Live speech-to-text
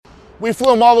We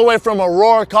flew him all the way from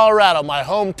Aurora, Colorado, my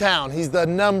hometown. He's the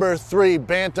 #3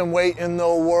 bantamweight in the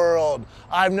world.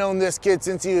 I've known this kid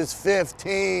since he was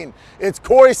 15. It's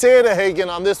Cory Sandhagen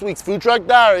on this week's Food Truck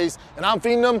Diaries, and I'm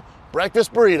feeding him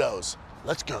breakfast burritos.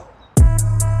 Let's go.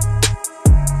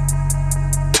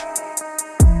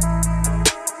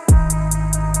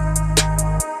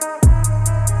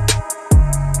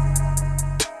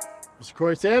 Mr.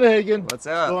 Cory Sandhagen. What's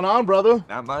up? What's going on, brother?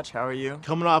 Not much. How are you?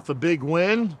 Coming off a big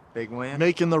win. Big win.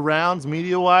 Making the rounds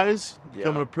media-wise. Yeah.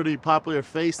 Becoming a pretty popular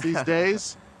face these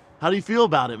days. How do you feel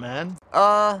about it, man?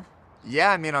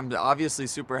 Yeah, I mean, I'm obviously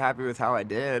super happy with how I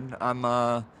did. I'm,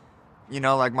 you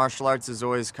know, like martial arts is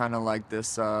always kind of like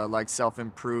this, like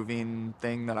self-improving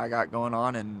thing that I got going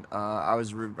on. And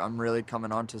I'm really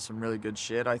coming on to some really good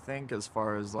shit, I think, as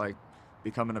far as like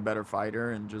becoming a better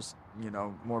fighter and just, you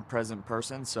know, more present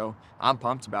person. So I'm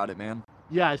pumped about it, man.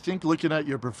 Yeah, I think looking at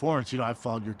your performance, you know, I've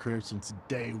followed your career since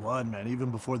day one, man.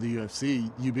 Even before the UFC,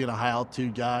 you being a high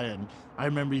altitude guy, and I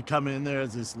remember you coming in there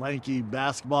as this lanky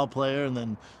basketball player, and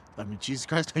then, I mean, Jesus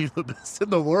Christ, you're the best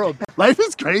in the world. Life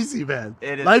is crazy, man.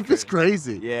 It is. Life is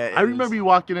crazy. Yeah, I remember you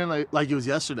walking in like it was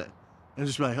yesterday, and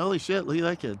just be like, holy shit, look at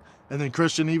that kid. And then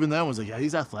Christian, even then, was like, yeah,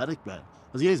 he's athletic, man. I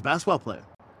was like, yeah, he's a basketball player.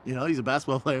 You know, he's a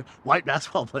basketball player, white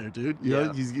basketball player, dude. You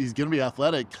know, he's going to be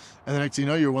athletic. And the next thing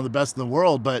you know, you're one of the best in the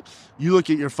world. But you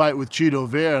look at your fight with Chito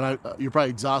Vera, and you're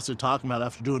probably exhausted talking about it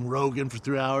after doing Rogan for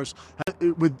 3 hours.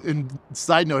 And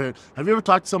side note here, have you ever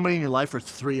talked to somebody in your life for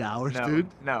 3 hours, dude?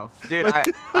 No. Dude,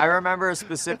 I remember a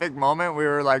specific moment. We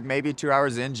were like maybe 2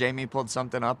 hours in. Jamie pulled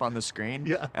something up on the screen.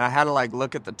 Yeah. And I had to like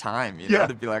look at the time, you know,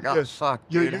 to be like, oh, fuck,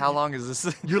 dude, how long is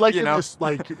this? You're like you in know? this,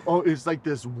 like, oh, it's like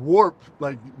this warp,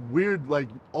 like weird, like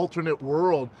alternate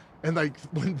world. And like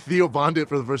when Theo Von did it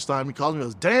for the first time, he calls me and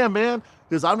goes, damn, man.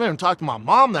 He goes, I haven't even talked to my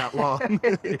mom that long.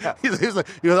 He's like,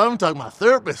 I haven't talked to my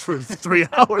therapist for 3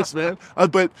 hours, man.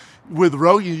 But with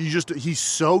Rogan, he's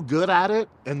so good at it.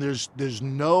 And there's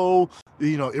no,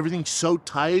 you know, everything's so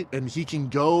tight, and he can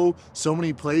go so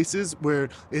many places where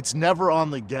it's never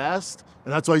on the guest.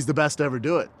 And that's why he's the best to ever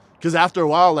do it. Because after a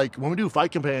while, like when we do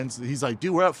fight companions, he's like,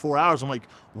 dude, we're at 4 hours. I'm like,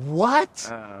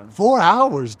 what? 4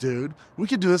 hours, dude? We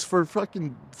could do this for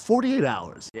fucking 48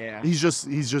 hours. Yeah. He's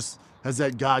just has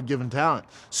that God-given talent.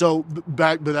 So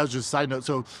but that was just a side note.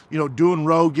 So, you know, doing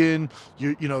Rogan,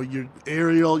 you're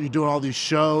Ariel, you're doing all these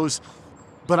shows.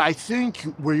 But I think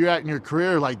where you're at in your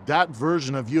career, like that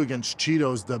version of you against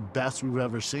Chito is the best we've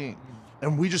ever seen.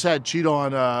 And we just had Chito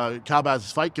on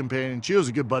Calabasas Fight Companion, and Chito's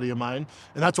a good buddy of mine,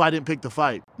 and that's why I didn't pick the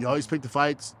fight. You always pick the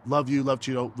fights. Love you, love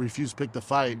Chito. Refuse to pick the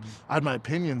fight. I had my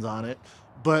opinions on it,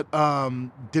 but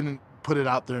didn't put it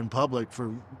out there in public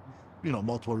for, you know,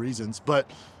 multiple reasons.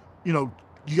 But, you know,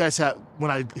 you guys have, when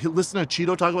I listen to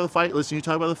Chito talk about the fight, listen to you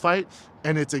talk about the fight,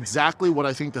 and it's exactly what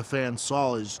I think the fans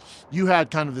saw is you had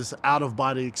kind of this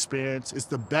out-of-body experience. It's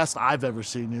the best I've ever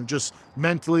seen you. Just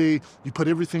mentally, you put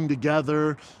everything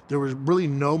together. There were really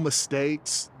no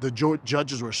mistakes. The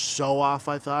judges were so off,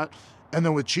 I thought. And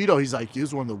then with Chito, he's like, it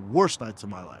was one of the worst nights of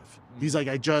my life. He's like,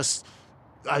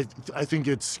 I think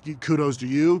it's kudos to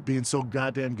you being so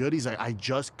goddamn good. He's like, I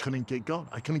just couldn't get going.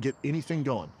 I couldn't get anything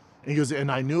going. And he goes,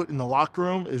 and I knew it in the locker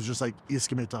room. It was just like, it's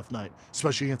going to be a tough night,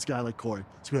 especially against a guy like Cory.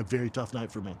 It's going to be a very tough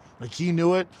night for me. Like, he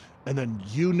knew it, and then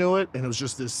you knew it, and it was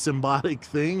just this symbiotic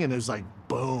thing, and it was like,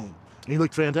 boom. And he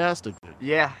looked fantastic.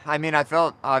 Yeah, I mean, I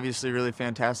felt obviously really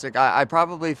fantastic. I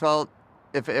probably felt,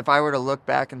 if I were to look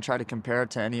back and try to compare it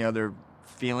to any other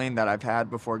feeling that I've had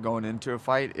before going into a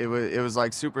fight, it was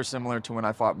like super similar to when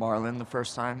I fought Marlon the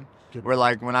first time. Good. Where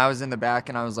like when I was in the back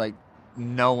and I was like,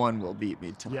 no one will beat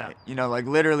me tonight. Yeah. You know, like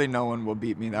literally no one will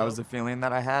beat me. That was the feeling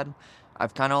that I had.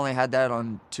 I've kind of only had that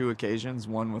on 2 occasions,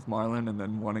 one with Marlon and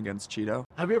then one against Chito.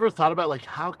 Have you ever thought about, like,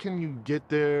 how can you get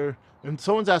there? And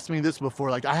someone's asked me this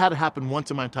before. Like, I had it happen once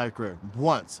in my entire career.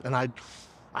 Once. And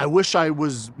I wish I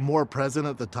was more present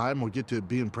at the time. We'll get to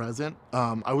being present.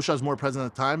 I wish I was more present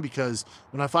at the time because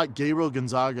when I fought Gabriel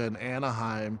Gonzaga in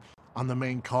Anaheim on the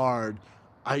main card,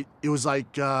 it was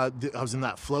like I was in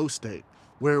that flow state.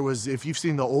 Where it was, if you've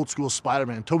seen the old school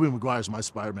Spider-Man, Tobey Maguire's my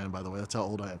Spider-Man, by the way. That's how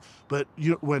old I am. But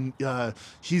you know, when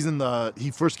he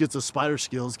first gets the spider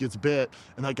skills, gets bit,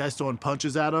 and that guy's throwing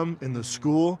punches at him in the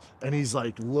school, and he's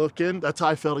like looking. That's how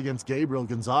I felt against Gabriel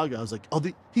Gonzaga. I was like, oh,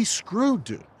 he's screwed,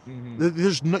 dude. Mm-hmm.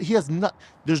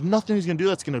 There's nothing he's gonna do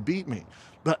that's gonna beat me.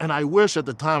 And I wish at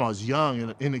the time I was young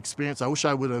and inexperienced. I wish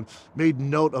I would have made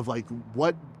note of like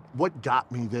what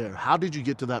got me there. How did you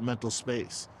get to that mental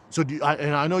space? So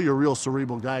and I know you're a real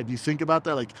cerebral guy. Do you think about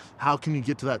that? Like, how can you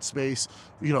get to that space,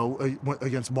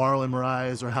 against Marlon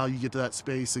Moraes, or how you get to that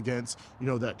space against,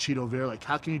 that Chito Vera? Like,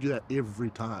 how can you do that every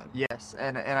time? Yes,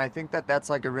 and I think that that's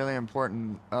like a really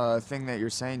important thing that you're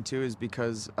saying too, is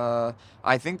because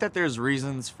I think that there's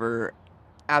reasons for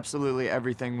absolutely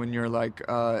everything when you're like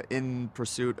in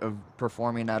pursuit of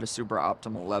performing at a super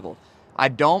optimal level. I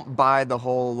don't buy the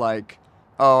whole like,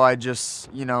 oh, I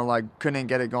just like couldn't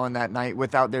get it going that night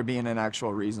without there being an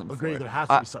actual reason for Agree, it. there has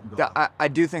to be something going on. I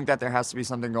do think that there has to be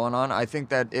something going on. I think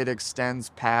that it extends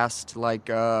past like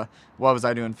what was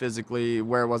I doing physically,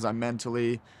 where was I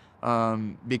mentally.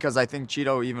 Because I think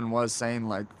Chito even was saying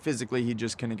like physically he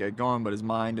just couldn't get going, but his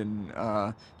mind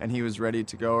and he was ready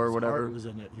to go or His whatever. heart was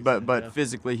in it, But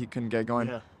physically he couldn't get going.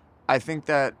 Yeah. I think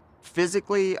that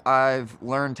physically I've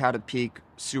learned how to peak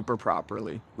super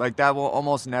properly. Like that will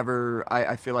almost never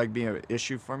I feel like be an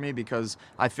issue for me because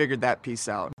I figured that piece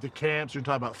out. The camps, you're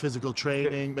talking about physical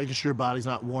training, making sure your body's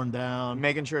not worn down.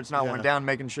 Making sure it's not worn down,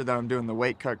 making sure that I'm doing the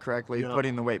weight cut correctly,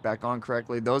 putting the weight back on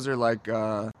correctly. Those are like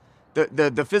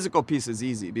the physical piece is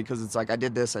easy because it's like I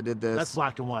did this. That's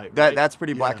black and white. Right? That's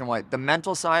pretty black and white. The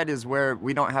mental side is where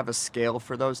we don't have a scale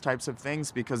for those types of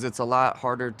things because it's a lot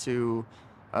harder to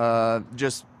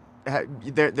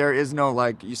there is no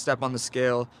like you step on the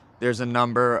scale, there's a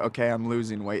number, okay, I'm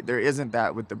losing weight. There isn't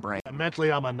that with the brain.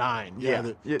 Mentally, I'm a 9.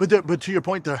 Yeah. But to your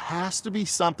point, there has to be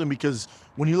something because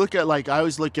when you look at I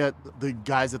always look at the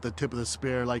guys at the tip of the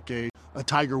spear, like a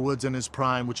Tiger Woods in his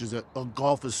prime, which is a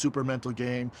golf is super mental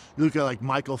game. You look at like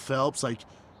Michael Phelps, like,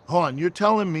 hold on, you're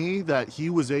telling me that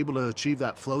he was able to achieve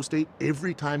that flow state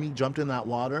every time he jumped in that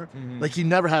water? Mm-hmm. Like he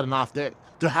never had an off day.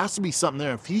 There has to be something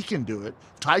there. If he can do it,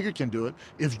 if Tiger can do it,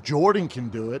 if Jordan can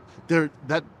do it,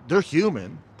 they're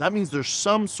human. That means there's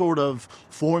some sort of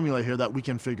formula here that we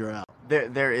can figure out.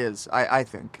 There is, I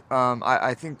think.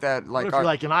 I think that like what if you're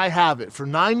like, and I have it for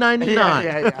 $9.99.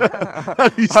 Yeah.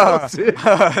 That'd be so sick.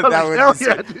 That would be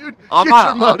sick. Dude.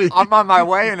 I'm on my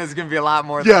way, and it's gonna be a lot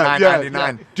more than $9.99.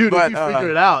 Yeah. Dude, if you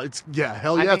figure it out, it's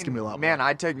it's gonna be a lot more. Man,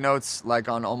 I take notes like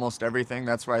on almost everything.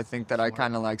 That's where I think that I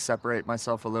kind of like separate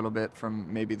myself a little bit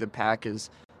from maybe the pack. Is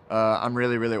I'm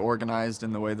really, really organized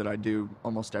in the way that I do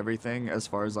almost everything as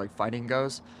far as like fighting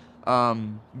goes.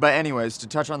 But anyways, to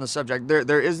touch on the subject,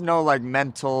 there is no like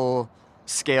mental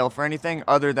scale for anything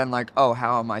other than like, oh,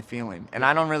 how am I feeling? And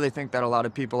I don't really think that a lot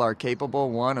of people are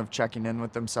capable, one, of checking in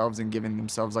with themselves and giving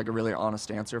themselves like a really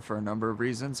honest answer for a number of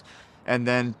reasons. And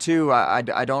then two, I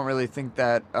don't really think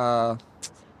that,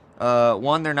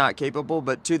 one, they're not capable,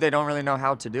 but two, they don't really know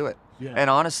how to do it. Yeah. And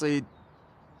honestly,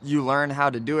 you learn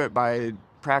how to do it by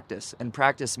practice. And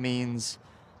practice means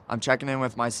I'm checking in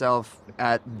with myself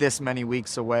at this many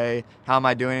weeks away. How am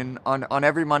I doing? On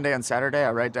every Monday and Saturday,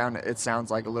 I write down, it sounds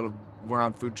like a little, we're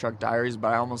on Food Truck Diaries,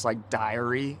 but I almost like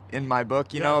diary in my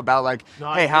book, you know, about like,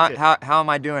 hey, how am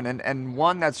I doing? And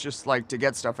one, that's just like to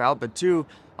get stuff out. But two,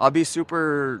 I'll be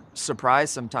super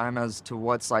surprised sometime as to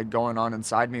what's like going on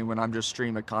inside me when I'm just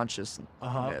stream of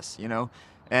consciousness, you know?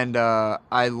 And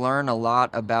I learn a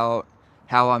lot about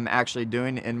how I'm actually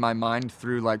doing in my mind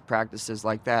through like practices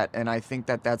like that. And I think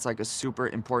that that's like a super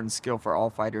important skill for all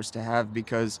fighters to have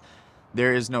because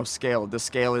there is no scale. The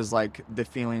scale is like the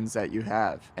feelings that you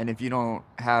have. And if you don't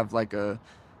have like a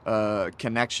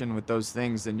connection with those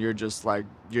things, then you're just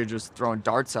throwing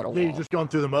darts at a wall. You're just going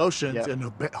through the motions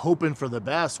and hoping for the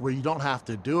best where you don't have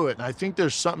to do it. And I think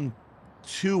there's something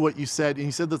to what you said. And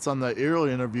you said that's on the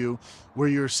earlier interview where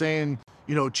you're saying,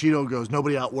 Chito goes,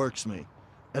 nobody outworks me.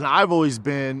 And I've always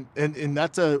been, and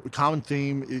that's a common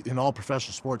theme in all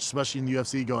professional sports, especially in the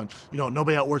UFC, going,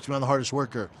 nobody outworks me, I'm the hardest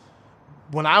worker.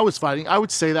 When I was fighting, I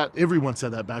would say that. Everyone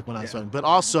said that back when I was fighting. But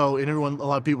also, and a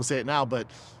lot of people say it now, but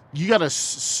you got to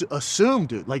assume,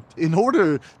 dude, like in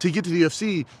order to get to the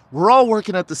UFC, we're all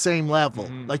working at the same level.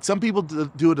 Mm-hmm. Like some people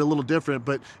do it a little different,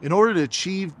 but in order to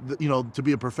achieve, to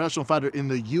be a professional fighter in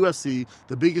the UFC,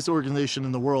 the biggest organization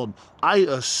in the world, I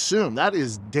assume that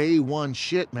is day one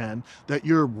shit, man, that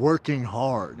you're working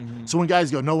hard. Mm-hmm. So when guys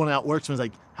go, no one outworks me, it's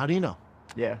like, how do you know?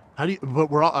 Yeah.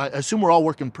 But I assume we're all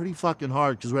working pretty fucking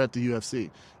hard because we're at the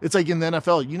UFC. It's like in the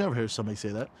NFL, you never hear somebody say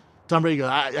that. Tom Brady goes,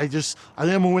 I think I'm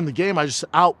going to win the game. I just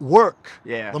outwork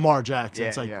Lamar Jackson.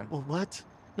 It's like, well, what?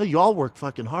 No, you all work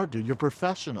fucking hard, dude. You're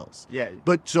professionals. Yeah.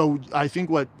 But so I think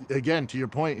what, again, to your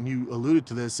point, and you alluded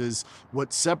to this, is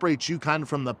what separates you kind of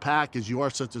from the pack is you are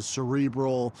such a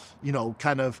cerebral,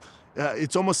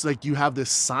 it's almost like you have this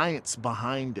science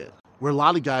behind it. Where a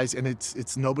lot of guys, and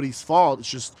it's nobody's fault,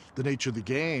 it's just the nature of the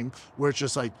game, where it's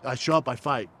just like, I show up, I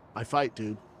fight,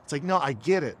 dude. It's like, no, I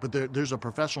get it, but there's a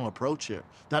professional approach here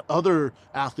that other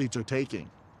athletes are taking.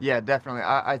 Yeah, definitely.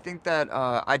 I think that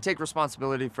I take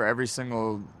responsibility for every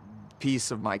single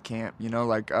piece of my camp.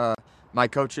 Like my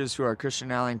coaches who are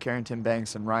Christian Allen, Carrington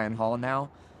Banks, and Ryan Hall now.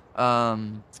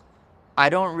 Um, I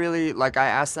don't really like. I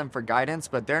ask them for guidance,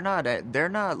 but they're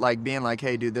not like being like,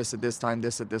 "Hey, do this at this time,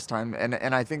 this at this time."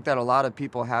 And I think that a lot of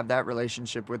people have that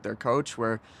relationship with their coach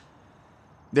where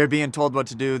they're being told what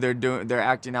to do, they're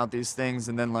acting out these things,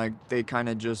 and then like they kind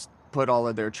of just put all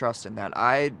of their trust in that.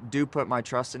 I do put my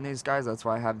trust in these guys, that's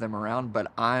why I have them around,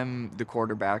 but I'm the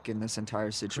quarterback in this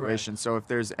entire situation. Correct. So if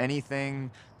there's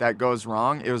anything that goes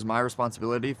wrong, it was my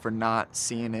responsibility for not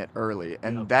seeing it early.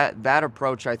 And Yep. that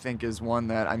approach, I think, is one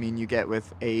that, I mean, you get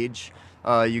with age,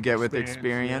 you get with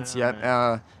experience.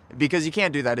 Yeah, Yep. Because you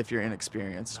can't do that if you're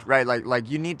inexperienced, right? Like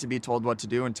you need to be told what to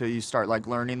do until you start like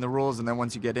learning the rules, and then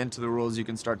once you get into the rules, you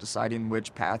can start deciding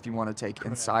which path you want to take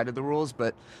inside of the rules.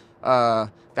 But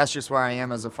that's just where I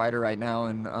am as a fighter right now,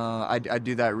 and I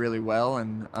do that really well,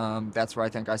 and that's where I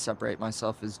think I separate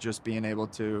myself, is just being able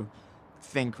to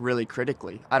think really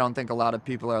critically. I don't think a lot of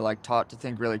people are like taught to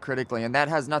think really critically, and that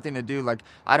has nothing to do, like,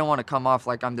 I don't want to come off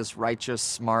like I'm this righteous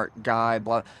smart guy,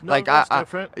 blah. No, Like that's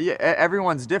different. yeah,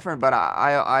 everyone's different, but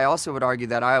I also would argue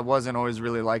that I wasn't always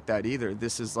really like that either.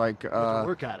 This is like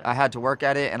Work at it. I had to work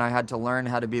at it, and I had to learn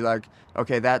how to be like,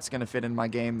 okay, that's going to fit in my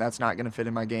game, that's not going to fit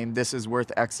in my game, this is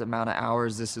worth X amount of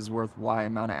hours, this is worth Y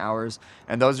amount of hours.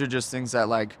 And those are just things that,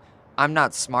 like, I'm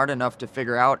not smart enough to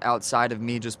figure out outside of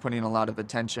me just putting a lot of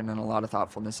attention and a lot of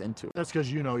thoughtfulness into it. That's because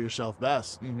you know yourself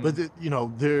best. Mhm. But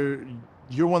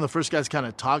you're one of the first guys to kind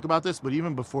of talk about this. But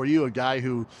even before you, a guy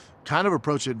who kind of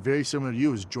approached it very similar to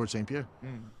you is George St. Pierre.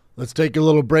 Let's take a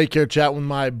little break here, chat with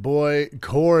my boy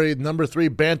Cory, number 3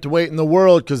 bantamweight in the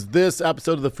world, because this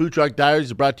episode of the Food Truck Diaries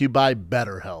is brought to you by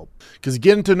BetterHelp. Because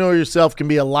getting to know yourself can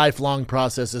be a lifelong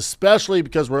process, especially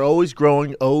because we're always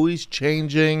growing, always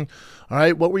changing. All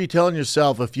right, what were you telling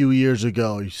yourself a few years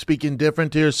ago? Are you speaking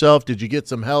different to yourself? Did you get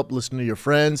some help? Listen to your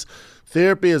friends?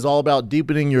 Therapy is all about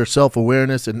deepening your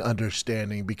self-awareness and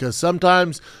understanding, because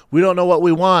sometimes we don't know what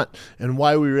we want and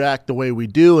why we react the way we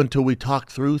do until we talk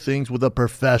through things with a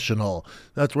professional.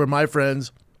 That's where my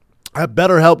friends at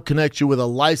BetterHelp connect you with a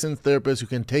licensed therapist who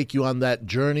can take you on that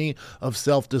journey of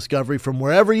self-discovery from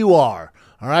wherever you are.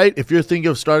 All right, if you're thinking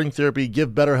of starting therapy,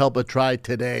 give BetterHelp a try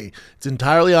today. It's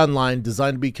entirely online,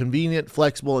 designed to be convenient,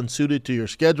 flexible, and suited to your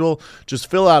schedule. Just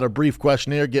fill out a brief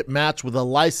questionnaire, get matched with a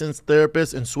licensed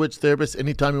therapist, and switch therapists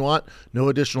anytime you want. No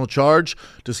additional charge.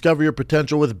 Discover your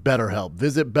potential with BetterHelp.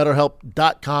 Visit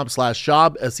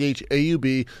BetterHelp.com/Schaub,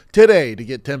 SCHAUB, today to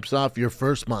get 10% off your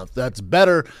first month. That's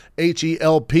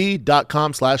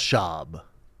BetterHelp.com/Schaub.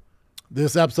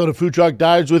 This episode of Food Truck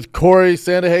Diaries with Cory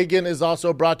Sandhagen is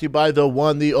also brought to you by the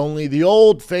one, the only, the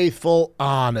old faithful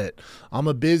Onnit. I'm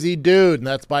a busy dude, and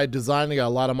that's by design. I got a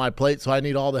lot on my plate, so I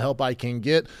need all the help I can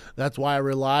get. That's why I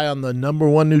rely on the number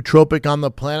 1 nootropic on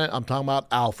the planet. I'm talking about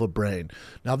Alpha Brain.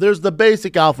 Now, there's the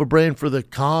basic Alpha Brain for the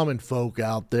common folk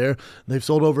out there. They've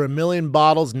sold over 1 million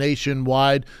bottles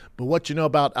nationwide. But what you know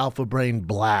about Alpha Brain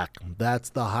Black? That's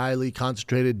the highly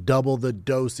concentrated, double the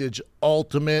dosage,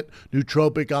 ultimate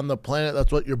nootropic on the planet.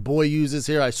 That's what your boy uses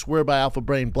here. I swear by Alpha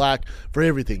Brain Black for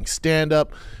everything. Stand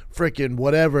up, freaking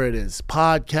whatever it is,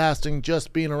 podcasting,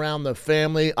 just being around the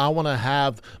family. I want to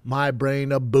have my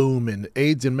brain a booming.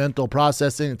 Aids in mental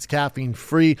processing. It's caffeine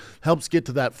free, helps get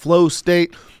to that flow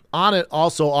state. Onnit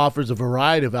also offers a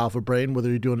variety of Alpha Brain, whether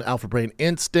you're doing Alpha Brain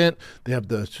Instant. They have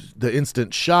the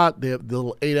instant shot. They have the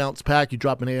little 8-ounce pack. You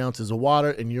drop in 8 ounces of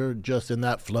water, and you're just in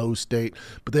that flow state.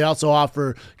 But they also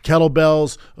offer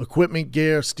kettlebells, equipment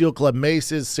gear, steel club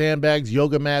maces, sandbags,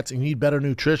 yoga mats, and you need better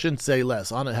nutrition, say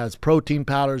less. Onnit has protein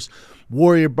powders,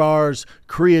 warrior bars,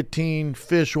 creatine,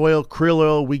 fish oil, krill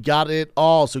oil. We got it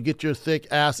all. So get your thick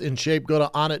ass in shape. Go to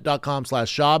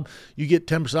onnit.com/Schaub. You get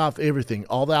 10% off everything.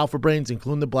 All the Alpha Brains,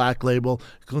 including the Black Label,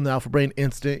 including the Alpha Brain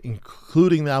Instant,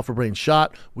 including the Alpha Brain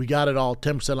Shot. We got it all.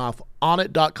 10% off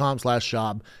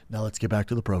onnit.com/Schaub. Now let's get back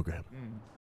to the program.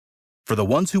 For the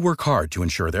ones who work hard to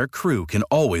ensure their crew can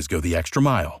always go the extra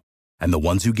mile, and the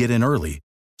ones who get in early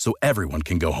so everyone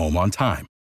can go home on time,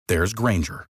 there's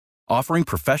Grainger, offering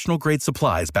professional-grade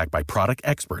supplies backed by product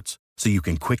experts so you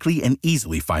can quickly and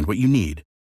easily find what you need.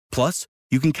 Plus,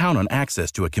 you can count on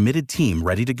access to a committed team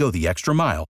ready to go the extra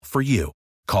mile for you.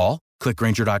 Call, click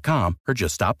Grainger.com, or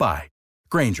just stop by.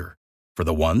 Grainger, for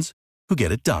the ones who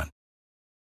get it done.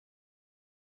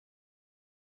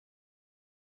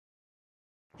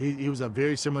 He was a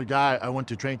very similar guy. I went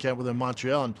to train camp with him in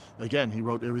Montreal, and again, he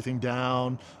wrote everything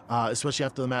down, especially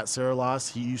after the Matt Serra loss.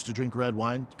 He used to drink red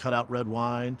wine, cut out red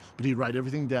wine, but he'd write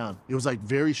everything down. It was like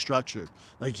very structured.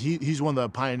 Like he's one of the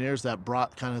pioneers that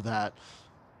brought kind of that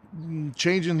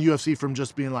changing the UFC from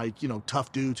just being like,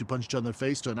 tough dudes who punch each other in the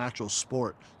face to an actual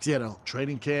sport. Because he had a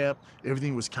training camp,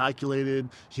 everything was calculated.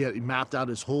 He mapped out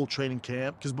his whole training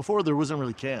camp. Because before there wasn't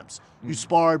really camps. You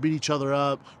spar, beat each other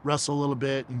up, wrestle a little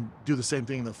bit, and do the same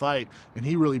thing in the fight. And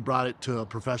he really brought it to a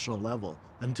professional level.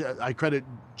 And I credit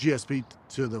GSP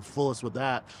to the fullest with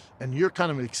that. And you're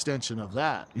kind of an extension of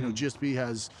that. GSP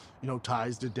has,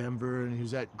 ties to Denver, and he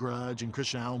was at Grudge, and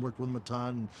Christian Allen worked with him a ton,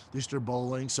 and they started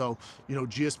bowling. So,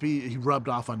 GSP, he rubbed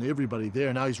off on everybody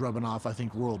there. Now he's rubbing off, I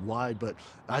think, worldwide. But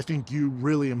I think you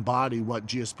really embody what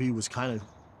GSP was kind of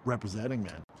representing,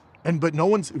 man. But no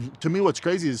one's, to me, what's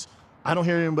crazy is, I don't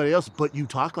hear anybody else, but you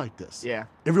talk like this. Yeah.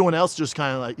 Everyone else just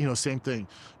kind of like, same thing.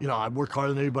 I work harder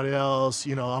than everybody else.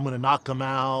 I'm going to knock them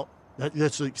out.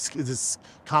 That's like this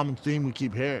common theme we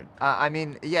keep hearing. I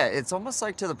mean, yeah, it's almost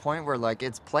like to the point where like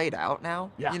it's played out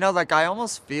now. Yeah. Like I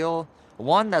almost feel,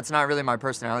 one, that's not really my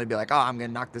personality, be like, oh, I'm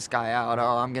going to knock this guy out.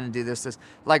 Oh, I'm going to do this.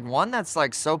 Like one that's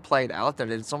like so played out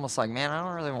that it's almost like, man, I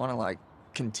don't really want to like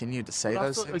continue to say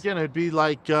those things. Again, it'd be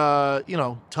like,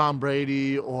 Tom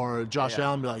Brady or Josh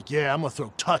Allen be like, yeah, I'm going to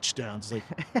throw touchdowns. Like,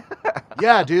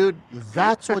 yeah, dude,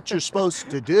 that's what you're supposed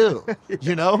to do. That's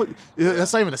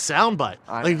not even a soundbite.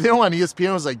 Like, they don't want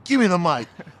ESPN was like, give me the mic.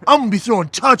 I'm going to be throwing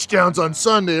touchdowns on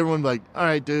Sunday. Everyone's like, all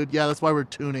right, dude, yeah, that's why we're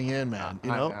tuning in, man.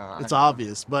 It's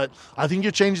obvious. But I think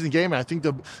you're changing the game. And I think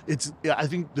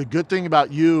the good thing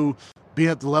about you being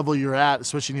at the level you're at,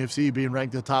 especially in the UFC, being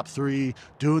ranked in the top 3,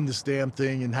 doing this damn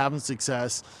thing and having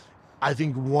success, I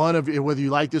think one of, whether you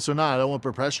like this or not, I don't want to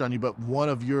put pressure on you, but one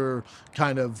of your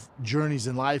kind of journeys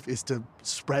in life is to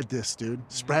spread this, dude.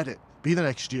 Spread it. Be the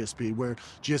next GSP, where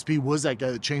GSP was that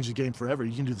guy that changed the game forever.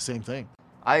 You can do the same thing.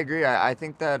 I agree. I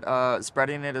think that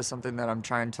spreading it is something that I'm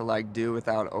trying to like do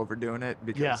without overdoing it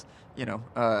because,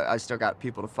 I still got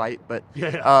people to fight, but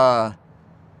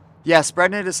yeah,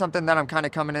 spreading it is something that I'm kind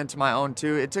of coming into my own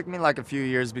too. It took me like a few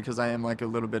years because I am like a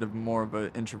little bit of more of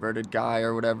an introverted guy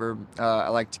or whatever. I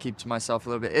like to keep to myself a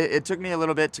little bit. It took me a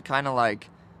little bit to kind of like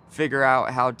figure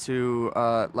out how to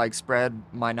like spread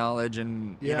my knowledge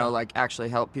and like actually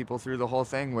help people through the whole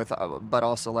thing with but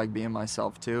also like being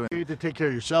myself too. You need to take care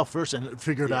of yourself first and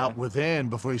figure it out within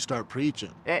before you start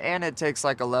preaching. And it takes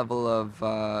like a level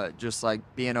of just like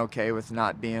being okay with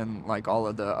not being like all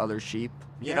of the other sheep,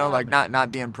 like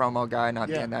not being promo guy, not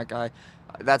being that guy.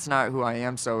 That's not who I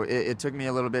am. So it took me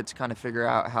a little bit to kind of figure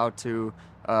out how to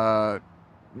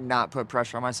not put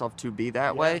pressure on myself to be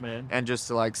that way, man. And just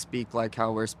to like speak like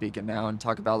how we're speaking now and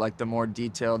talk about like the more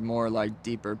detailed, more like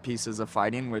deeper pieces of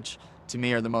fighting, which to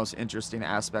me are the most interesting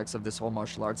aspects of this whole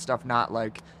martial arts stuff, not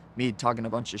like me talking a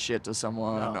bunch of shit to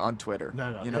someone on Twitter.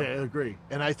 No. I agree.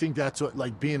 And I think that's what,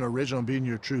 like, being original, being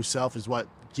your true self is what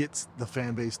gets the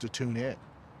fan base to tune in.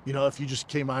 If you just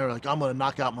came out here like, I'm going to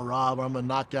knock out Marab, or I'm going to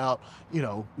knock out,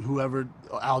 whoever,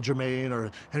 Aljamain or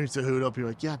Henry Cejudo, you're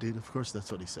like, yeah, dude, of course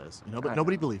that's what he says. But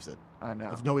nobody believes it. I know.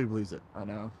 If nobody believes it. I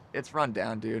know. It's run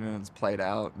down, dude, and it's played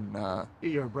out. And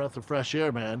you're a breath of fresh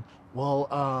air, man. Well,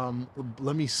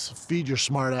 let me feed your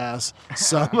smart ass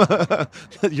some,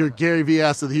 your Gary V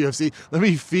ass of the UFC. Let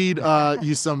me feed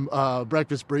you some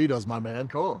breakfast burritos, my man.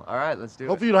 Cool. All right, let's do it.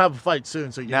 Hopefully you don't have a fight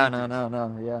soon. So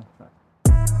No. Yeah.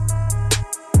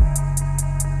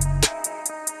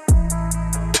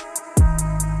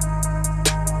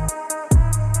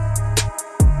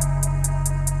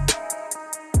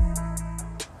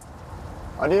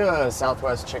 I'll do a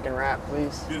Southwest chicken wrap,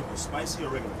 please. Beautiful. Spicy or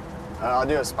regular? I'll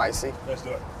do a spicy. Let's do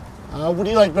it. What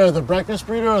do you like better, the breakfast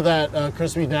burrito or that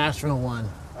crispy Nashville one?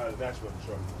 Nashville,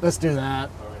 sure. Let's do that.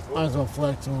 All right, cool. Might as well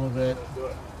flex a little bit. Let's do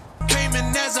it. Came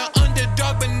in as an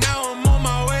underdog, but now I'm on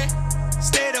my way.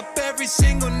 Stayed up every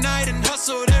single night and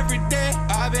hustled every day.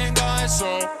 I've been going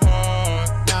so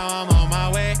hard. Now I'm on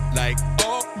my way. Like,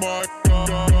 oh my God.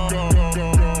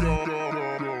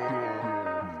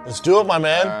 Let's do it, my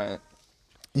man. All right.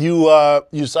 You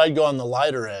decided to go on the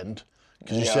lighter end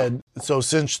because you said, so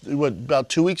since, about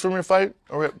 2 weeks from your fight?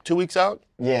 Or 2 weeks out?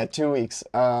 Yeah, 2 weeks.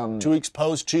 2 weeks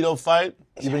post Chito fight?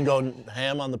 You've been going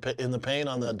ham in the paint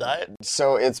on the diet?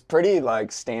 So it's pretty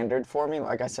like standard for me.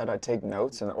 Like I said, I take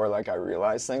notes or like I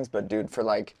realize things. But dude, for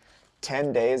like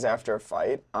 10 days after a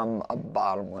fight, I'm a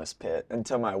bottomless pit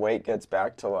until my weight gets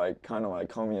back to like kind of like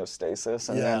homeostasis,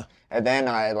 and then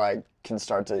I like can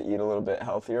start to eat a little bit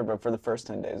healthier. But for the first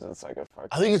 10 days, it's like a fuck.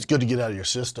 I think it's good to get out of your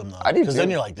system though. I do because then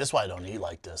too. you're like, this is why I don't eat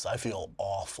like this. I feel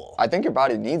awful. I think your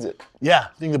body needs it. Yeah,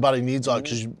 I think the body needs all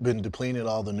because you've been depleting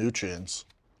all the nutrients.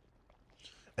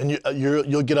 And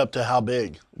you'll get up to how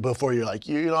big before you're like,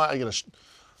 I don't want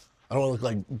to look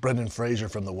like Brendan Fraser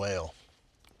from The Whale.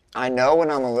 I know when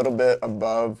I'm a little bit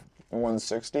above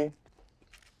 160,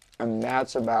 and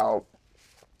that's about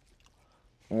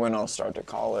when I'll start to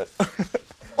call it.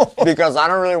 Because I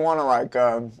don't really want to like,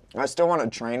 I still want to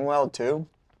train well too.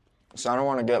 So I don't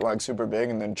want to get like super big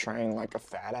and then train like a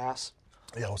fat ass.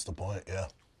 Yeah, what's the point? Yeah.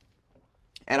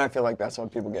 And I feel like that's how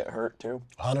people get hurt too.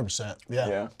 100%. Yeah.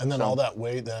 Yeah, And then so- all that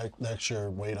weight, that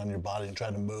extra weight on your body and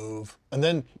trying to move. And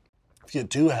then if you get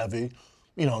too heavy,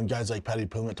 you know, and guys like Patty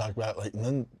Puma talk about, like,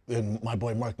 and my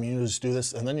boy Mark Muse do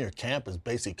this, and then your camp is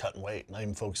basically cutting weight, not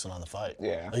even focusing on the fight.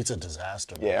 Yeah. Like, it's a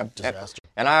disaster. Man. Yeah. Disaster.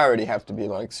 And I already have to be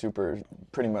like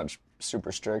pretty much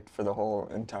super strict for the whole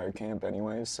entire camp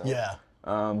anyways. So. Yeah.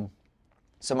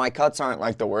 So my cuts aren't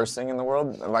like the worst thing in the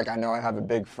world. Like I know I have a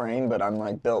big frame, but I'm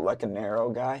like built like a narrow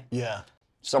guy. Yeah.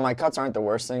 So my cuts aren't the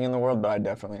worst thing in the world, but I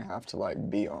definitely have to like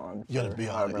be on. You got to be on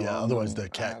it, however yeah. long Otherwise, the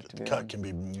I have to be cut on. can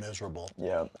be miserable.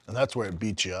 Yeah. And that's where it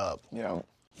beats you up. Yeah.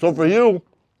 So for you,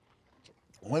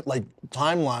 what like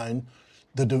timeline,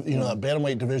 that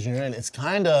bantamweight division you're in, it's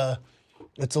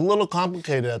a little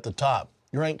complicated at the top.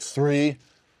 You're ranked 3.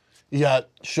 You got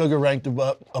Sugar ranked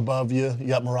above you. You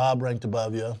got Merab ranked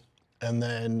above you, and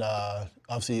then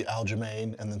obviously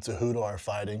Aljamain and then Cejudo are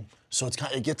fighting. So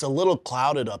it gets a little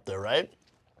clouded up there, right?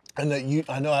 And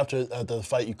I know after the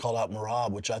fight you called out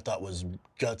Merab, which I thought was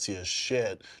gutsy as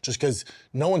shit, just because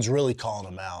no one's really calling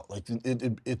him out. Like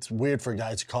it's weird for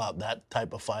guys to call out that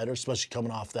type of fighter, especially coming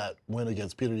off that win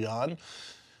against Peter Yan.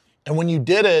 And when you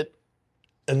did it,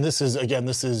 and this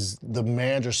is the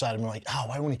manager side of me, like,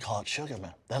 why wouldn't he call out Sugar,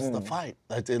 man? That's the fight.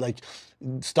 Like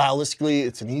stylistically,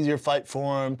 it's an easier fight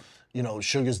for him. You know,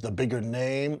 Sugar's the bigger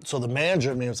name. So the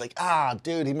manager of me was like,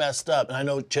 dude, he messed up. And I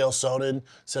know Chael Sonnen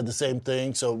said the same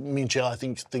thing. So me and Chael, I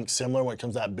think similar when it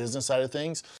comes to that business side of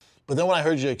things. But then when I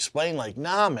heard you explain, like,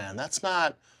 nah, man, that's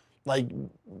not, like,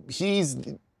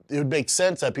 it would make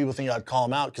sense that people think I'd call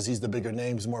him out because he's the bigger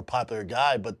name, he's a more popular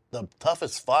guy. But the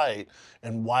toughest fight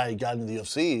and why I got into the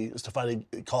UFC is to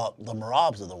call out the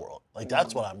Merabs of the world. Like,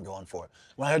 that's what I'm going for.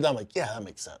 When I heard that, I'm like, yeah, that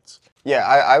makes sense. Yeah,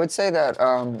 I would say that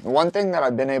one thing that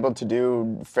I've been able to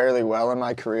do fairly well in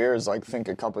my career is like think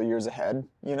a couple of years ahead,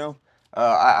 you know?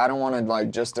 I don't want to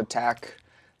like just attack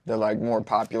the like more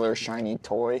popular shiny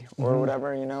toy or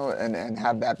whatever, you know, and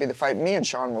have that be the fight. Me and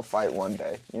Sean will fight one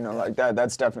day, you know, like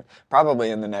that's definitely, probably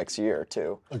in the next year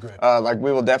too. Agreed. Like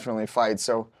we will definitely fight.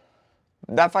 So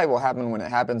that fight will happen when it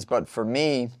happens. But for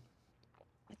me,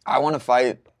 I want to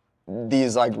fight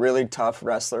these like really tough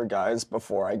wrestler guys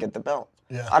before I get the belt.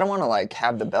 Yeah. I don't want to like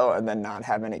have the belt and then not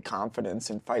have any confidence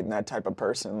in fighting that type of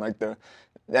person. Like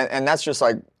and that's just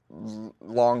like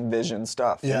long vision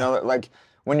stuff. Yeah. You know, like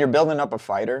when you're building up a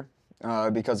fighter,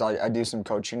 because I do some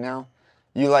coaching now,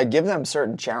 you like give them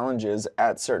certain challenges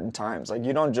at certain times. Like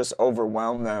you don't just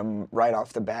overwhelm them right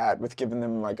off the bat with giving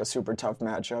them like a super tough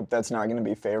matchup that's not going to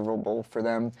be favorable for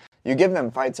them. You give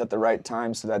them fights at the right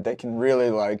time so that they can really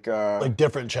like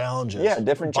different challenges. Yeah,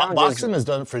 different challenges. Boxing has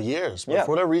done it for years, but Yeah.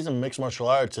 for whatever reason, mixed martial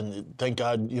arts, and thank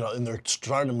God, you know, and they're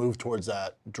trying to move towards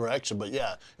that direction. But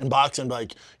yeah, in boxing,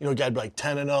 like, you know, a guy'd be like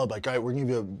 10-0, like, all right, we're gonna give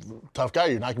you a tough guy.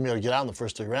 You're not gonna be able to get out in the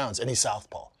first 3 rounds, and he's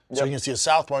southpaw. So you can see a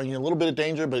southpaw, you get a little bit of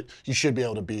danger, but you should be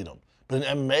able to beat him. But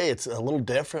in MMA, it's a little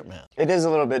different, man. It is a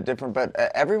little bit different, but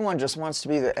everyone just wants to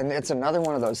be and it's another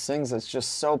one of those things that's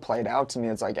just so played out to me.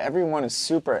 It's like everyone is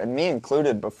super, and me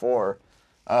included before,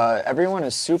 everyone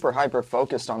is super hyper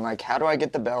focused on like, how do I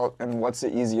get the belt and what's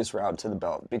the easiest route to the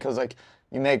belt? Because like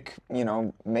you make, you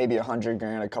know, maybe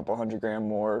 $100,000, a couple $100,000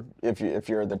 more if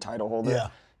you're the title holder. Yeah.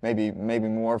 Maybe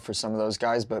more for some of those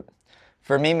guys, but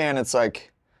for me, man, it's like,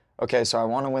 okay, so I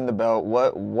want to win the belt.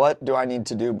 What do I need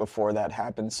to do before that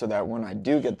happens so that when I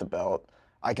do get the belt,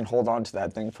 I can hold on to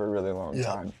that thing for a really long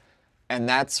time? And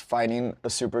that's fighting a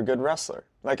super good wrestler.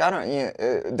 Like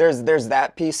there's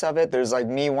that piece of it. There's like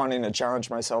me wanting to challenge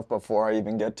myself before I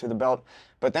even get to the belt.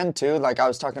 But then too, like I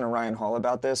was talking to Ryan Hall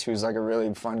about this, who's like a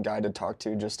really fun guy to talk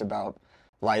to just about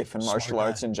life and martial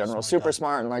arts in general. Super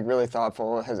smart and like really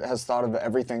thoughtful, has thought of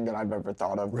everything that I've ever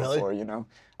thought of before, you know?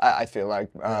 I feel like,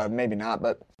 maybe not,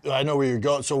 but. I know where you're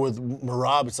going. So with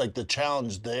Merab, it's like the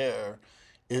challenge there,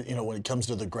 you know, when it comes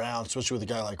to the ground, especially with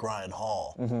a guy like Ryan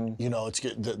Hall, you know,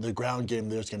 the ground game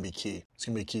there is going to be key. It's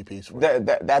going to be a key piece. For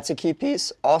that's a key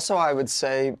piece. Also, I would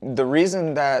say the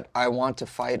reason that I want to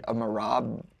fight a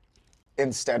Merab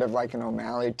instead of like an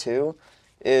O'Malley too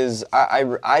is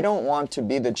I don't want to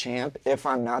be the champ if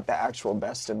I'm not the actual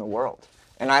best in the world.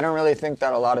 And I don't really think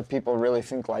that a lot of people really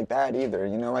think like that either.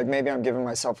 You know, like maybe I'm giving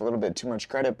myself a little bit too much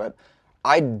credit, but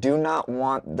I do not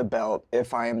want the belt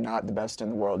if I am not the best in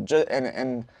the world.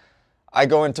 And I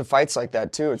go into fights like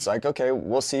that too. It's like, okay,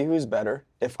 we'll see who's better.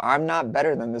 If I'm not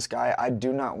better than this guy, I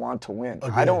do not want to win.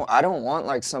 Agreed. I don't want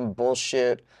like some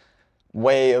bullshit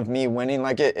way of me winning.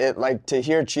 Like like to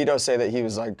hear Chito say that he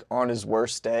was like on his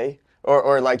worst day,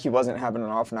 or like he wasn't having an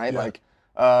off night, like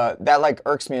that like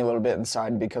irks me a little bit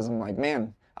inside, because I'm like,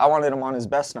 man, I wanted him on his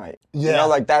best night. You know,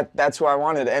 like that's who I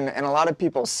wanted. And a lot of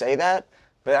people say that,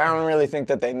 but I don't really think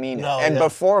that they mean it. And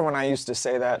before, when I used to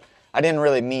say that, I didn't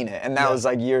really mean it. And that was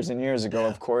like years and years ago,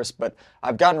 of course. But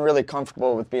I've gotten really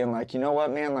comfortable with being like, you know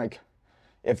what, man, like,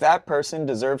 if that person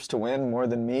deserves to win more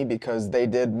than me because they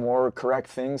did more correct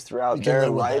things throughout their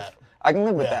life, I can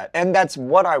live with that. And that's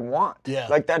what I want.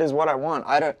 Like, that is what I want.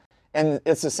 And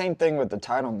it's the same thing with the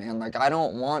title, man. Like, I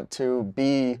don't want to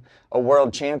be a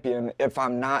world champion if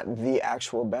I'm not the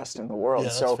actual best in the world.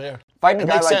 Yeah, that's fair. Fighting it a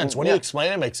guy makes like sense. When you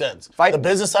explain it, it makes sense. The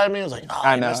business side of me was like, oh,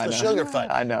 I know, missed the sugar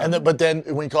fight. I know. And but then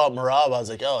when you call it Marab, I was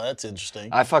like, oh, that's interesting.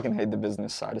 I fucking hate the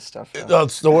business side of stuff. No,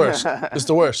 it's the worst. It's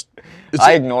the worst.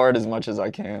 I ignore it as much as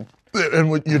I can.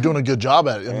 And you're doing a good job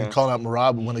at it. I mean, calling out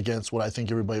Marab went against what I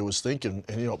think everybody was thinking.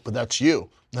 And, you know, but that's you.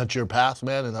 That's your path,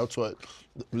 man. And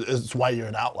it's why you're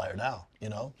an outlier now, you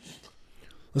know?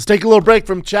 Let's take a little break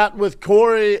from chatting with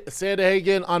Cory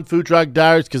Sandhagen on Food Truck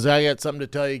Diaries, because I got something to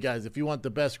tell you guys. If you want the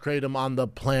best kratom on the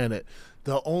planet,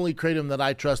 the only kratom that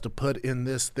I trust to put in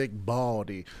this thick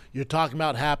baldy, you're talking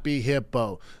about Happy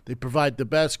Hippo. They provide the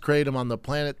best kratom on the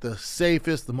planet, the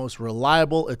safest, the most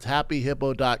reliable. It's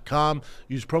happyhippo.com.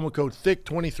 Use promo code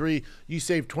THICK23. You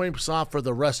save 20% off for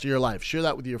the rest of your life. Share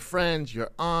that with your friends, your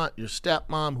aunt, your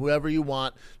stepmom, whoever you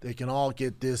want. They can all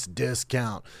get this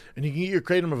discount. And you can get your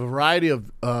kratom in a variety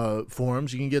of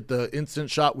forms. You can get the instant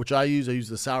shot, which I use. I use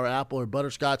the sour apple or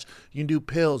butterscotch. You can do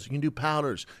pills. You can do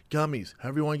powders, gummies.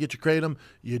 However you want to get your kratom,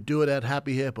 you do it at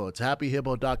Happy Hippo. It's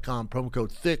happyhippo.com. Promo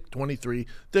code THICK23.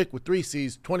 Thick with 3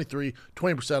 C's, 23,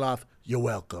 20% off. You're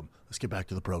welcome. Let's get back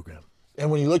to the program.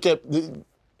 And when you look at, when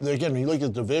you look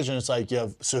at the division, it's like you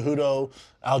have Cejudo,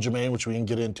 Aljamain, which we can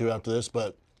get into after this,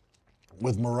 but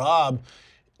with Marab,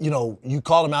 you know, you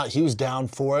called him out. He was down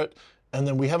for it. And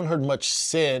then we haven't heard much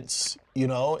since, you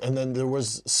know, and then there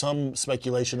was some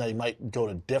speculation that he might go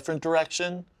a different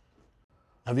direction.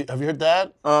 Have you heard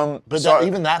that? But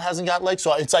even that hasn't got legs.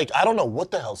 So it's like, I don't know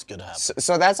what the hell's going to happen.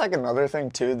 So that's like another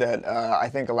thing, too, that I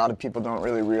think a lot of people don't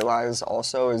really realize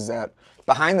also, is that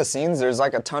behind the scenes, there's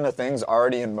like a ton of things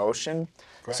already in motion.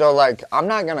 Correct. So, like, I'm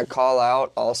not going to call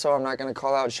out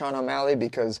Sean O'Malley,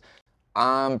 because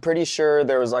I'm pretty sure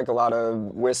there was like a lot of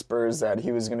whispers that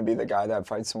he was going to be the guy that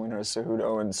fights the winner of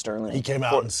Cejudo and Sterling. He came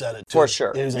out and said it too. For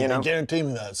sure. He was like, you know? They guaranteed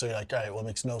me that. So you're like, all right, well, it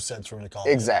makes no sense for me to call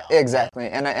him Exactly.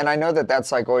 And I know that that's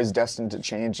like always destined to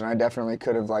change, and I definitely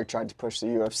could have like tried to push the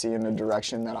UFC in a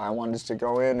direction that I wanted to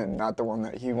go in and not the one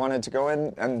that he wanted to go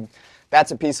in. And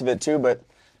that's a piece of it too. But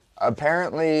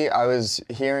apparently I was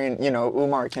hearing, you know,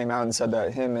 Umar came out and said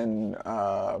that him and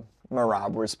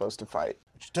Marab were supposed to fight.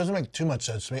 Which doesn't make too much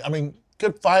sense to me. I mean,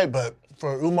 good fight, but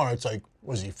for Umar, it's like,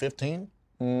 was he 15?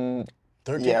 13?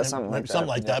 Yeah, something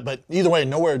like that. But either way,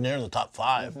 nowhere near the top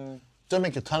 5. Doesn't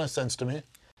make a ton of sense to me.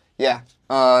 Yeah,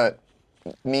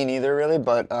 me neither, really,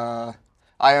 but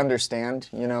I understand,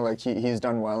 you know, like he's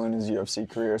done well in his UFC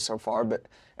career so far, but,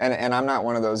 and I'm not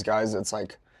one of those guys that's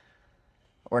like,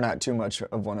 we're not too much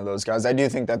of one of those guys. I do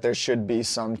think that there should be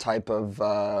some type of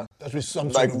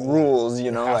like rules,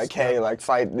 you know, like, hey, like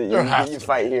fight, you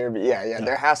fight here, but yeah,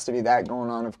 there has to be that going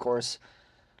on, of course,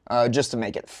 just to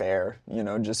make it fair, you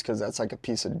know, just because that's like a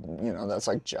piece of, you know, that's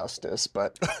like justice,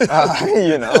 but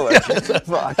you know, like,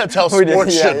 that's how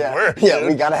sports should work. Yeah,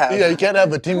 we gotta have. Yeah, you can't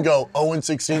have a team go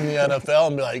 0-16 in the NFL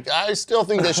and be like, I still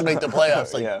think they should make the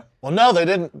playoffs. Like, well, no, they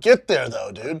didn't get there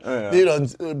though, dude. You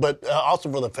know, but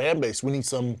also for the fan base, we need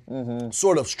some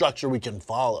sort of structure we can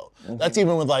follow. That's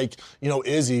even with like, you know,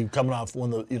 Izzy coming off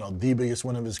one of the, you know, the biggest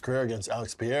win of his career against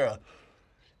Alex Pereira.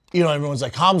 You know, everyone's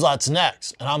like, Hamzat's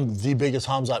next. And I'm the biggest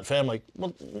Hamzat fan. I'm like,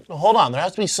 well, hold on. There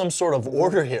has to be some sort of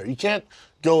order here. You can't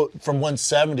go from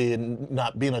 170 and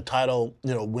not being a title,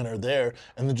 you know, winner there,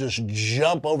 and then just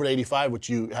jump over to 85, which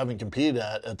you haven't competed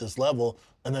at this level,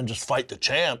 and then just fight the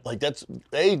champ. Like, that's,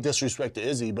 A, disrespect to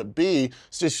Izzy, but B,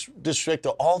 disrespect to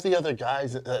all the other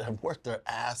guys that have worked their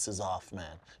asses off, man.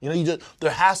 You know,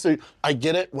 there has to, I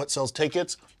get it, what sells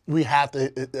tickets. We have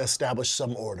to establish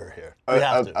some order here.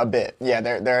 A bit. Yeah,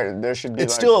 there should be.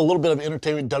 It's still a little bit of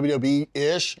entertainment,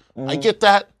 WWE-ish. I get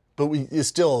that, but it's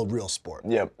still a real sport.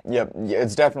 Yep.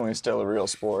 It's definitely still a real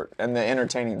sport. And the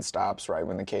entertaining stops right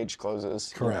when the cage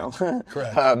closes. Correct. You know?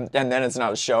 Correct. And then it's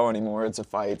not a show anymore, it's a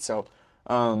fight. So,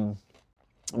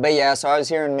 but yeah, so I was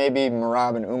hearing maybe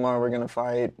Marab and Umar were going to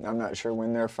fight. I'm not sure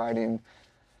when they're fighting.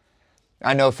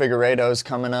 I know Figueiredo's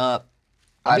coming up.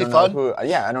 I don't know who.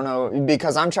 Yeah, I don't know,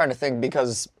 because I'm trying to think,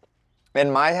 because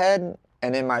in my head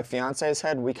and in my fiance's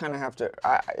head, we kind of have to,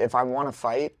 if I want to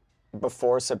fight,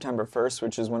 before September 1st,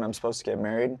 which is when I'm supposed to get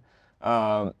married.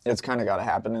 It's kind of got to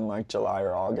happen in like July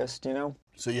or August, you know?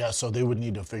 So they would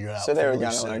need to figure it out. So they were really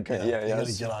gonna soon. like, You yeah.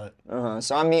 gotta get on it.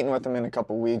 So I'm meeting with them in a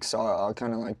couple weeks, so I'll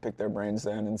kind of like pick their brains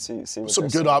then and see what Some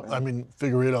they're good saying, I mean,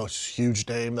 Figueiredo's huge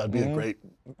name. That'd be a great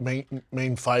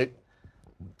main fight,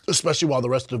 especially while the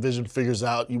rest of the division figures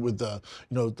out with the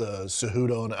the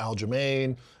Cejudo and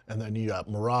Aljamain, and then you got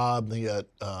Merab, then you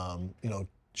got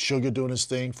Sugar doing his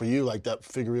thing for you. Like that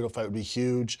Figueiredo fight would be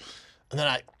huge, and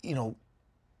then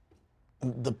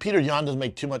the Peter Yan doesn't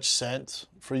make too much sense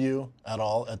for you at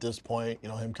all at this point.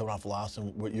 Him coming off a loss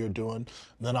and what you're doing. And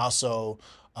then also,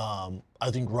 I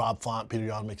think Rob Font, Peter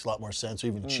Yan makes a lot more sense, or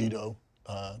even Chito,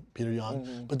 Peter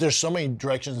Yan. But there's so many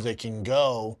directions they can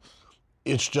go.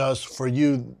 It's just for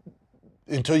you,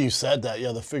 until you said that,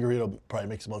 the Figueiredo probably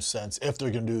makes the most sense if they're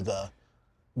going to do the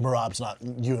Merab's not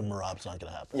going to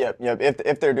happen. Yep.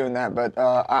 If they're doing that, but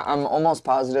I'm almost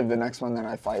positive the next one that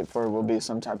I fight for will be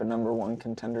some type of number one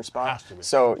contender spot. Has to be.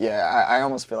 So yeah, I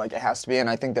almost feel like it has to be, and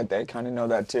I think that they kind of know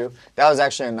that too. That was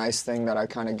actually a nice thing that I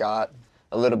kind of got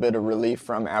a little bit of relief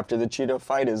from after the Chito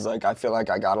fight. Is like I feel like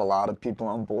I got a lot of people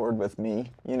on board with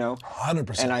me,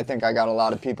 100%. And I think I got a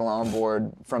lot of people on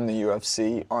board from the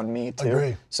UFC on me too.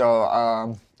 Agree.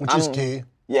 So which is key.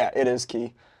 Yeah, it is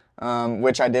key.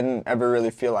 Which I didn't ever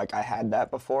really feel like I had that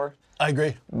before. I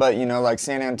agree. But, like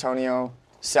San Antonio,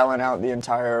 selling out the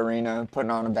entire arena,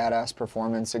 putting on a badass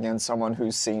performance against someone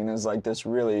who's seen as like this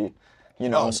really,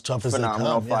 as tough as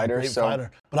phenomenal they come. fighter. Great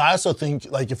fighter. But I also think,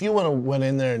 like, if you went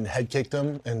in there and head kicked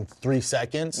them in 3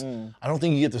 seconds, I don't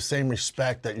think you get the same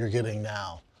respect that you're getting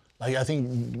now. Like, I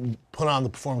think put on the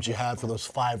performance you had for those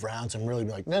 5 rounds and really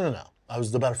be like, no, I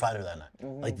was the better fighter that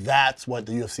night. Like, that's what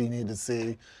the UFC needed to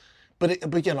see.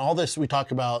 But again, all this we talk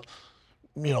about,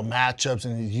 matchups,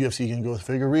 and the UFC can go with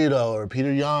Figueiredo or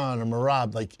Peter Yan or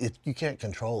Merab. Like, you can't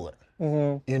control it.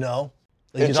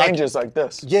 It changes like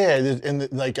this. Yeah,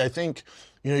 and like I think,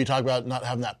 you talk about not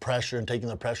having that pressure and taking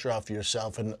the pressure off of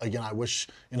yourself. And again, I wish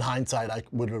in hindsight I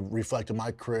would have reflected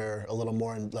my career a little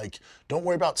more and like, don't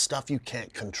worry about stuff you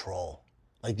can't control.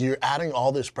 Like, you're adding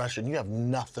all this pressure and you have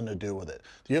nothing to do with it.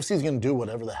 The UFC is going to do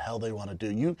whatever the hell they want to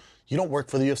do. You don't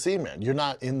work for the UFC, man. You're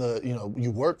not in the,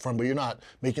 you work for them, but you're not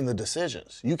making the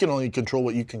decisions. You can only control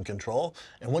what you can control.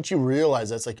 And once you realize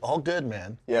that's like all good,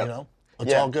 man,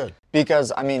 it's all good.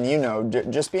 Because, I mean,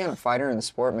 just being a fighter in the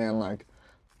sport, man, like,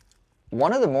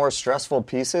 one of the more stressful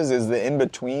pieces is the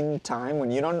in-between time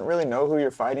when you don't really know who you're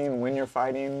fighting, when you're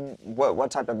fighting, what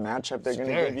type of matchup they're going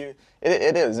to give you.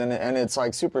 It is, and it's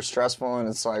like super stressful, and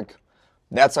it's like,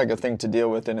 that's like a thing to deal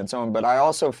with in its own. But I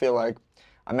also feel like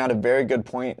I'm at a very good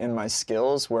point in my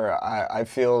skills where I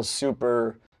feel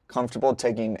super comfortable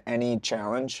taking any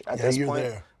challenge at this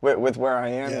point with where I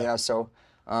am. So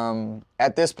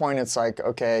at this point, it's like,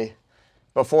 okay,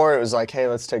 before it was like, hey,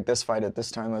 let's take this fight at this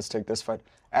time, let's take this fight.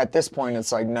 At this point,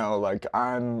 it's like, no, like,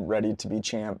 I'm ready to be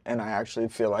champ, and I actually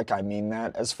feel like I mean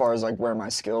that as far as, like, where my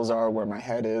skills are, where my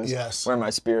head is, where my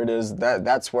spirit is.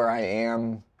 That's where I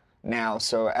am now.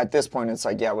 So at this point, it's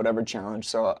like, yeah, whatever challenge.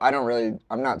 So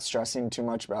I'm not stressing too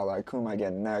much about, like, who am I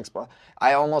getting next, but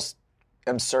I almost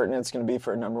am certain it's going to be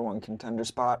for a number one contender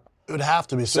spot. It would have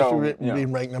to be, especially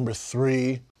being ranked number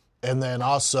 3. And then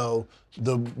also,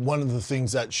 one of the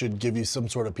things that should give you some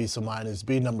sort of peace of mind is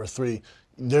being number 3.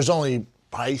 There's only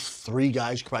probably 3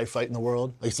 guys you could probably fight in the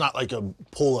world. Like, it's not like a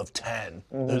pool of 10.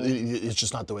 It's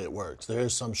just not the way it works. There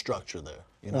is some structure there,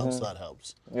 so that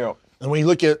helps. Yeah. And when you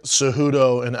look at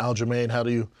Cejudo and Aljamain,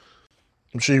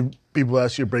 I'm sure people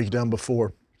asked you to break it down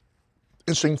before.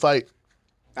 Interesting fight.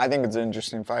 I think it's an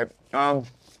interesting fight.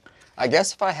 I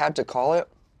guess if I had to call it,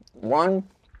 one,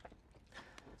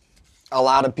 a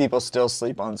lot of people still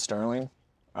sleep on Sterling.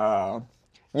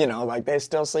 Like they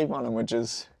still sleep on him, which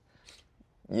is,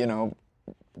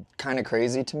 kind of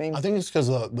crazy to me. I think it's because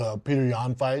of the Peter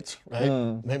Yan fights, right?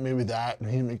 Maybe that, and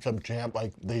he didn't become champ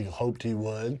like they hoped he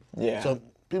would. Yeah. So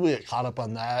people get caught up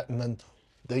on that, and then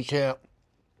they can't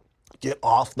get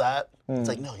off that. It's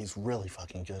like, no, he's really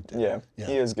fucking good, dude. Yeah,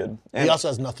 he is good. And he also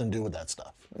has nothing to do with that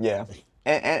stuff. Yeah.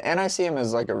 And I see him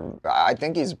as like I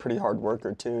think he's a pretty hard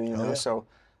worker too, so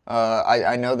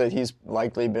I know that he's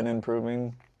likely been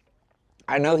improving.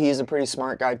 I know he's a pretty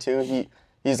smart guy too.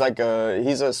 He's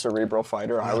a cerebral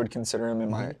fighter. I would consider him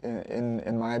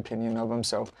in my opinion of him.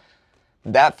 So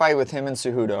that fight with him and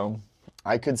Cejudo,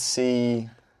 I could see.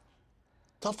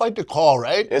 Tough fight to call,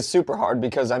 right? It's super hard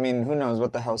because, I mean, who knows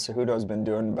what the hell Cejudo's been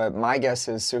doing, but my guess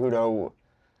is Cejudo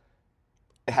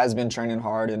has been training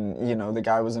hard, and, the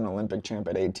guy was an Olympic champ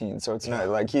at 18, so it's not,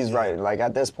 like, he's right. Like,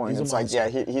 at this point, it's like, yeah,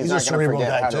 he's not going to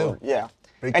forget how to,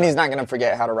 and he's not going to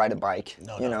forget how to ride a bike,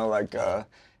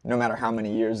 no matter how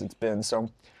many years it's been. So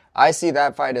I see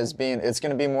that fight as it's going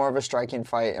to be more of a striking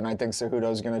fight, and I think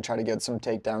Cejudo is going to try to get some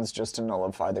takedowns just to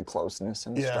nullify the closeness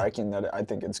and the striking that I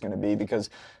think it's going to be, because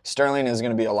Sterling is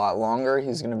going to be a lot longer,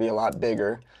 he's going to be a lot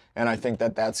bigger, and I think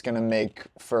that that's going to make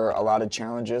for a lot of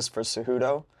challenges for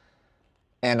Cejudo.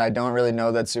 And I don't really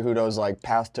know that Cejudo's like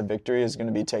path to victory is going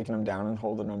to be taking him down and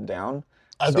holding him down.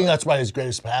 I think that's probably his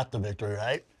greatest path to victory,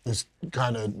 right? Is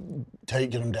kind of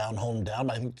taking him down, holding him down.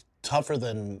 But I think tougher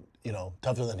than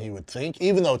he would think,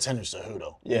 even though it's Henry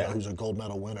Cejudo, who's a gold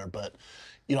medal winner. But,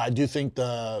 I do think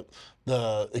the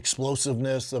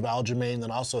explosiveness of Aljamain,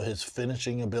 then also his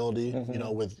finishing ability,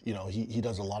 he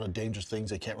does a lot of dangerous things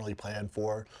they can't really plan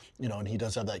for, and he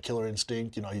does have that killer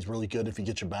instinct. He's really good if he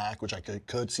gets you back, which I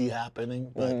could see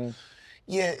happening. But,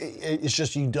 it's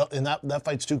just you don't, and that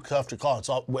fight's too tough to call. It's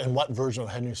all, and what version of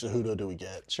Henry Cejudo do we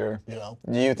get? Sure.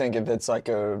 Do you think if it's like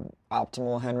a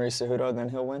optimal Henry Cejudo, then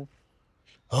he'll win?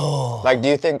 Oh. Like, do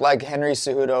you think like Henry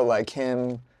Cejudo, like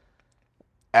him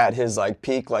at his like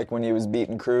peak, like when he was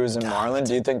beating Cruz and Marlon,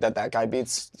 do you think that guy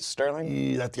beats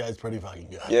Sterling? That guy's pretty fucking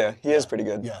good. Yeah, he is pretty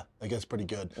good. Yeah, that guy's pretty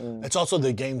good. It's also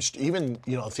the game, even,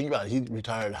 think about it, he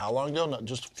retired how long ago? Not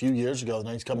just a few years ago, and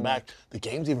then he's come back. The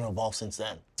game's even evolved since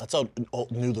then. That's how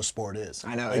new the sport is.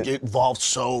 I know. Like, it evolved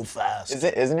so fast.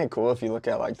 Isn't it cool if you look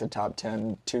at like the top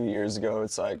 10 2 years ago,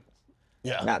 it's like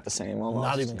not the same almost.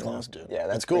 Not even close, dude. Yeah,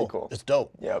 that's cool. Pretty cool. It's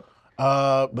dope. Yep.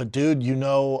 But dude,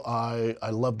 I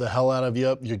love the hell out of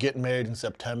you. You're getting married in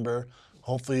September.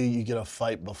 Hopefully you get a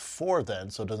fight before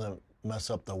then so it doesn't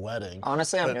mess up the wedding.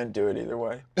 Honestly, I'm going to do it either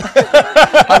way.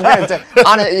 I'm going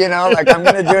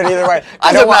to do it either way.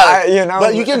 I don't want,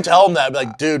 But you can tell them that,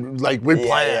 like, dude, like, we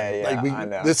plan. Yeah, I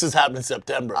know. This is happening in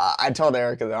September. I told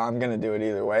Erica, though, I'm going to do it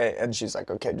either way. And she's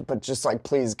like, okay, but just, like,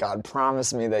 please, God,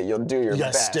 promise me that you'll do your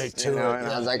best. You gotta stick to it. And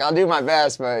I was like, I'll do my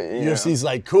best, but, UFC's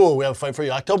like, cool, we have a fight for you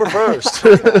October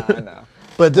 1st. I know.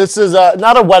 But this is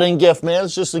not a wedding gift, man.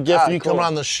 It's just a gift for you cool. coming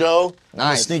on the show.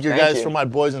 Nice. Sneaker Thank guys you. from my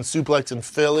boys in Suplex in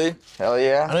Philly. Hell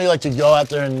yeah. I know you like to go out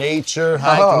there in nature,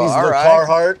 hike, Oh, and these are the all right.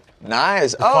 Carhartt.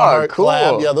 Nice. Carhartt Cool.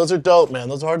 collab. Yeah, those are dope, man.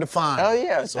 Those are hard to find. Hell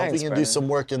yeah, So hope thanks, you can do man. some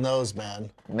work in those,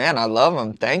 man. Man, I love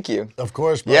them. Thank you. Of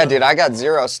course, brother. Yeah, dude, I got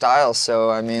zero style,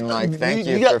 so I mean, like, thank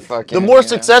you for fucking. The more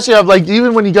success you have, like,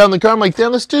 even when you got in the car, I'm like,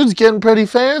 damn, this dude's getting pretty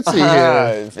fancy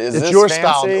here. Is it's this your fancy?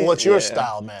 style. Well, it's your Yeah.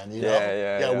 style, man. You know?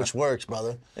 Yeah, which works,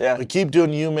 brother. Yeah. But keep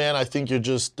doing you, man. I think you're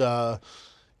just,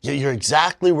 you're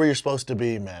exactly where you're supposed to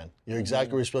be, man. You're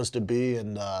exactly where you're supposed to be,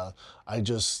 and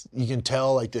you can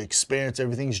tell, like, the experience,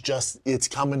 everything's it's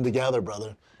coming together,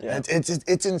 brother. Yeah. And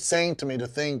it's insane to me to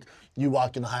think you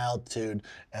walk in high altitude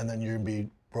and then you're gonna be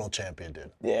world champion, dude.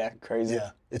 Yeah, crazy. Yeah,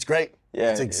 it's great.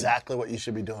 Yeah, it's dude. exactly what you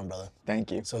should be doing, brother. Thank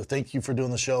you. So thank you for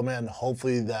doing the show, man.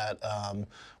 Hopefully that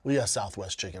we got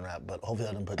Southwest chicken wrap, but hopefully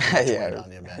that didn't put too much weight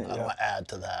on you, man. I don't want to add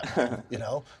to that,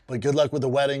 But good luck with the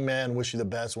wedding, man. Wish you the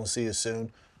best. We'll see you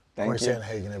soon. Thank Cory you.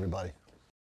 Sandhagen, everybody.